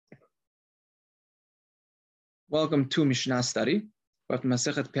Welcome to Mishnah study. We're at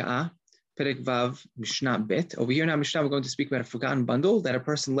Masechet Pe'ah, Perek Vav, Mishnah Bet. Over here in our Mishnah, we're going to speak about a forgotten bundle that a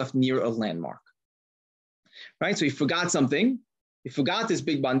person left near a landmark. Right? So he forgot something. He forgot this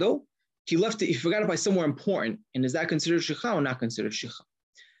big bundle. He left it. He forgot it by somewhere important. And is that considered shicha or not considered shicha?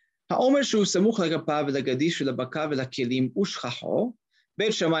 Ha'omer shu samuch lagapav v'lagadish v'labaka v'lakelim ushchaho.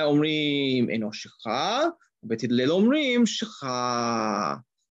 Bet Shammai omrim eno shicha. Bet Hillel omrim shicha.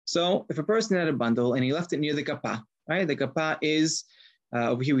 So if a person had a bundle and he left it near the kapah, right? The kapah is,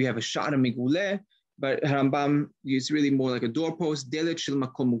 over here we have a sha'ar miguleh, but Rambam is really more like a doorpost. Delet shel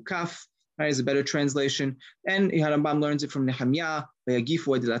makom mukaf, right, is a better translation. And Rambam learns it from Nehemiah,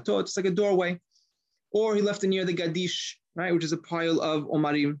 ve'yagifu edilatot, it's like a doorway. Or he left it near the gadish, right, which is a pile of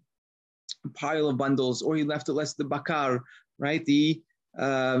omarim, a pile of bundles. Or he left it less the bakar, right, the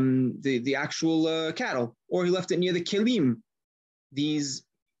actual cattle. Or he left it near the kelim, these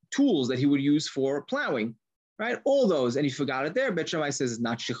tools that he would use for plowing, right? All those, and he forgot it there. Bet Shammai says it's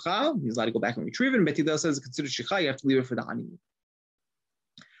not shicha. He's allowed to go back and retrieve it. And Bet Hillel says it's considered shicha. You have to leave it for the ani.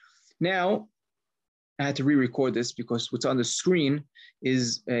 Now, I had to re-record this because what's on the screen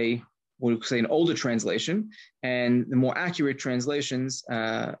is what we say an older translation, and the more accurate translations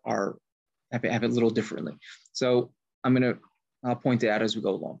have it a little differently. So I'll point it out as we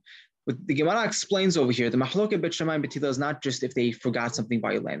go along. What the Gemara explains over here, the Mahloket Bet Shammai and Bet Hillel is not just if they forgot something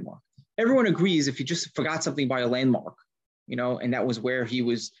by a landmark. Everyone agrees if you just forgot something by a landmark, and that was where he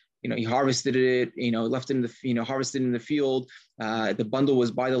was, he harvested it, left it in the, harvested in the field. The bundle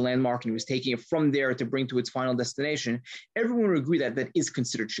was by the landmark and he was taking it from there to bring to its final destination. Everyone would agree that is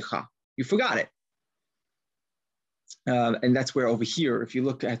considered shicha. You forgot it. And that's where over here, if you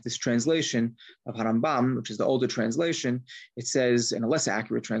look at this translation of Harambam, which is the older translation, it says, in a less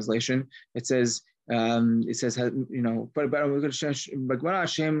accurate translation, it says, right,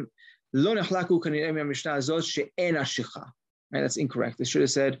 that's incorrect. It should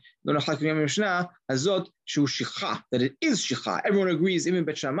have said, that it is shicha. Everyone agrees, even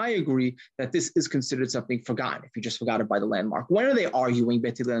Bet Shammai agree that this is considered something forgotten, if you just forgot it by the landmark. When are they arguing,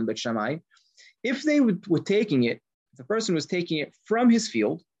 Bet Hillel and Bet Shammai? If they were taking it, the person was taking it from his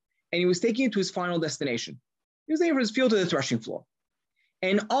field and he was taking it to his final destination. He was taking it from his field to the threshing floor.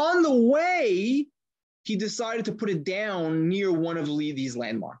 And on the way, he decided to put it down near one of these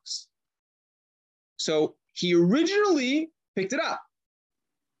landmarks. So he originally picked it up.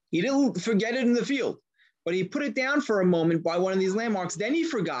 He didn't forget it in the field, but he put it down for a moment by one of these landmarks. Then he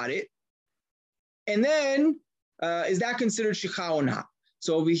forgot it. And then, is that considered shicha or not?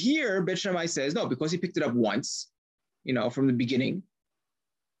 So over here, Bet Shammai says, no, because he picked it up once, from the beginning,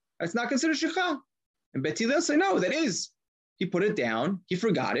 that's not considered shicha. And Bet Hillel say, no, that is. He put it down. He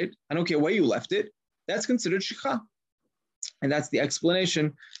forgot it. I don't care where you left it. That's considered shicha. And that's the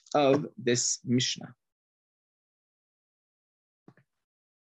explanation of this Mishnah.